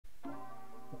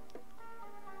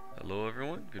Hello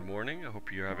everyone, good morning. I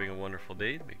hope you're having a wonderful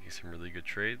day, making some really good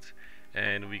trades.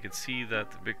 And we can see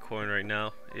that the Bitcoin right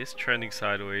now is trending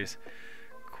sideways,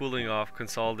 cooling off,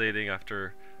 consolidating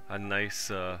after a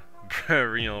nice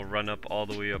run up all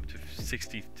the way up to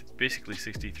basically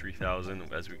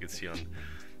 63,000. As we can see on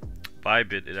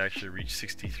Bybit, it actually reached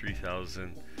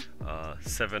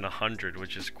 63,700,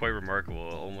 which is quite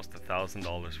remarkable, almost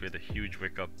 $1,000. We had a huge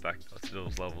wick up back to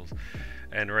those levels,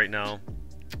 and right now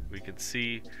we can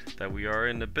see that we are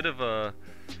in a bit of a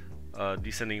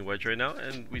descending wedge right now,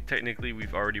 and we've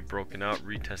already broken out,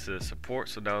 retested the support,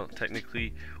 so now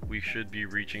technically we should be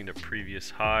reaching the previous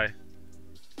high,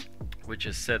 which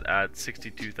is set at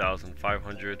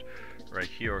 62,500 right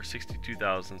here, or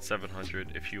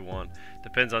 62,700 if you want.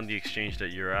 Depends on the exchange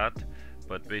that you're at,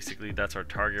 but basically that's our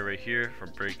target right here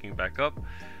from breaking back up.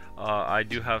 I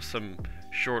do have some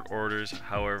short orders,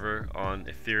 however, on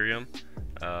Ethereum.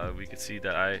 We could see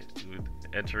that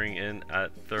entering in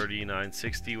at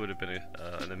 39.60 would have been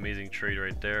an amazing trade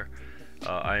right there.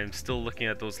 I am still looking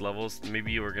at those levels.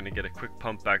 Maybe we're going to get a quick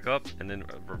pump back up and then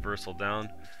a reversal down,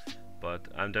 but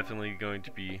I'm definitely going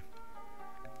to be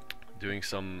doing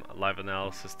some live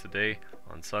analysis today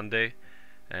on Sunday,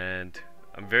 and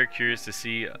I'm very curious to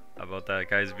see about that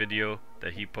guy's video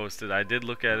that he posted. I did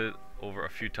look at it over a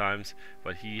few times,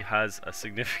 but he has a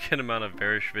significant amount of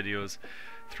bearish videos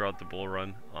throughout the bull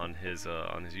run on his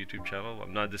YouTube channel.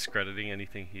 I'm not discrediting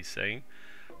anything he's saying,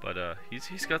 but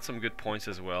he's got some good points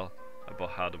as well about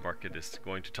how the market is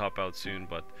going to top out soon.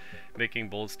 But making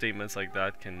bold statements like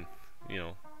that can,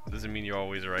 doesn't mean you're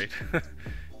always right.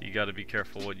 You got to be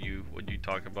careful what you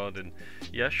talk about, and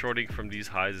yeah, shorting from these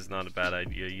highs is not a bad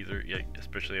idea either,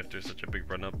 especially after such a big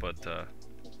run up. But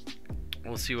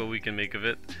we'll see what we can make of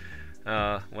it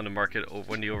when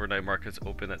the overnight markets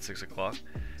open at 6 o'clock.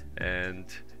 And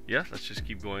yeah, let's just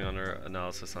keep going on our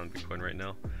analysis on Bitcoin right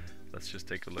now. Let's just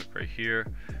take a look right here.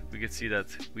 We can see that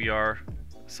we are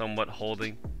somewhat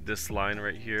holding this line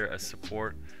right here as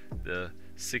support, the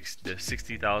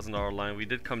 $60,000 line. We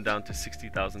did come down to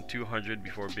 60,200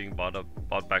 before being bought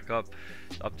back up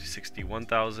to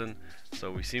 61,000.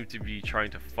 So we seem to be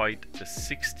trying to fight the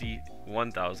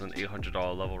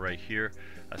 $61,800 level right here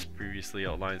as previously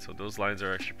outlined. So those lines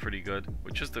are actually pretty good,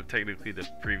 which is technically the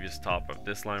previous top of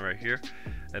this line right here.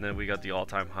 And then we got the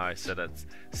all-time high set at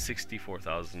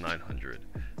 64,900.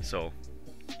 So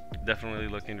definitely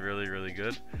looking really, really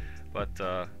good. But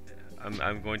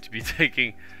I'm going to be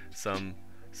taking some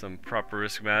proper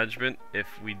risk management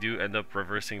if we do end up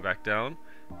reversing back down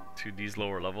to these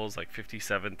lower levels, like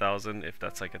 57,000, if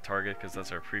that's like a target, because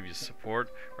that's our previous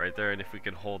support right there. And if we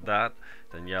can hold that,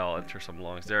 then yeah, I'll enter some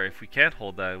longs there. If we can't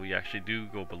hold that, we actually do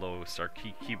go below, start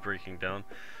keep breaking down,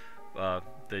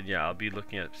 then yeah, I'll be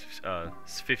looking at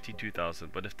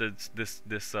 52,000. But if this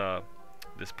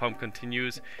pump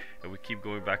continues and we keep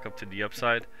going back up to the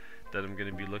upside, then I'm going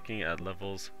to be looking at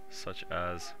levels such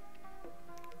as,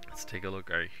 let's take a look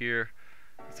right here.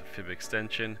 It's a fib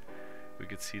extension. We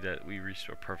could see that we reached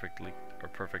our perfect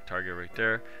target right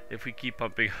there. If we keep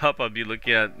pumping up, I'll be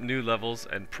looking at new levels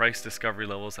and price discovery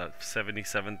levels at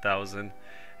 77,000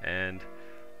 and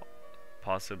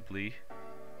possibly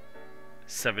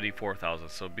 74,000.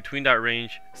 So between that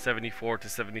range, 74 to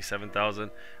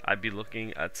 77,000, I'd be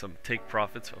looking at some take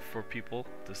profits for people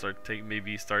to start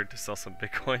to sell some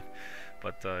Bitcoin.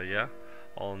 But yeah,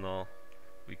 all in all,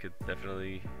 we could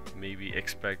definitely maybe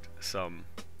expect some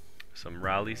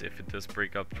rallies. If it does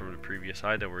break up from the previous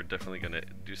high, then we're definitely going to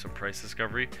do some price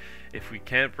discovery. If we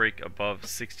can't break above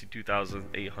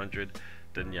 62,800,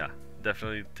 then yeah,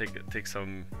 definitely take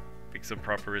some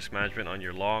proper risk management on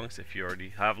your longs. If you already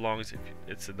have longs,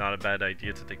 it's not a bad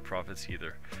idea to take profits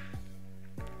either.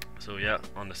 So yeah,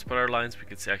 on the sputter lines, we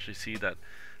could actually see that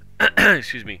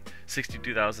excuse me,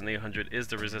 62,800 is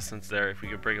the resistance there. If we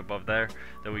could break above there,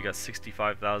 then we got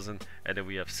 65,000, and then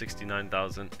we have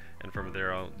 69,000, and from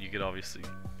there on you could obviously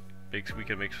we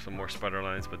can make some more sputter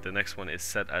lines, but the next one is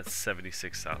set at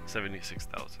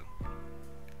 76,000.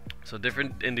 So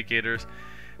different indicators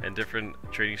and different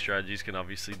trading strategies can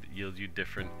obviously yield you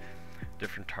different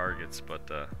targets, but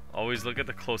always look at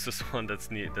the closest one that's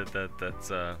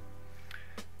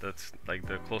like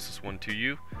the closest one to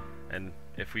you. And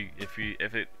if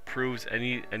it proves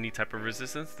any type of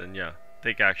resistance, then yeah,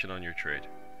 take action on your trade.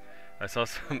 I saw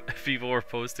some people were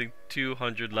posting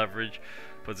 200 leverage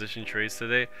position trades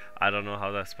today. I don't know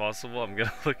how that's possible. I'm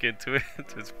gonna look into it.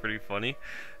 It's pretty funny.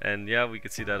 And yeah, we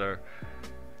could see that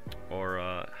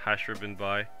our hash ribbon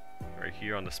buy right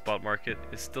here on the spot market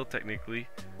is still technically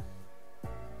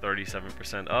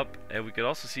 37% up, and we could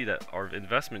also see that our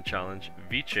investment challenge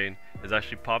VChain is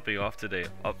actually popping off today,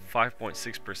 up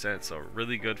 5.6%. So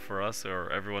really good for us, or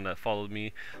everyone that followed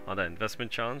me on that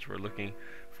investment challenge. We're looking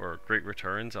for great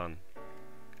returns on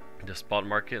the spot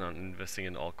market, on investing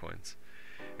in altcoins.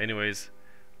 Anyways,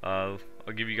 I'll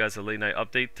give you guys a late night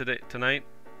update tonight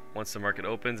once the market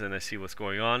opens and I see what's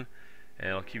going on,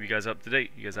 and I'll keep you guys up to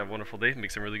date. You guys have a wonderful day,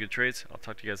 make some really good trades. I'll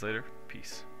talk to you guys later.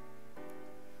 Peace.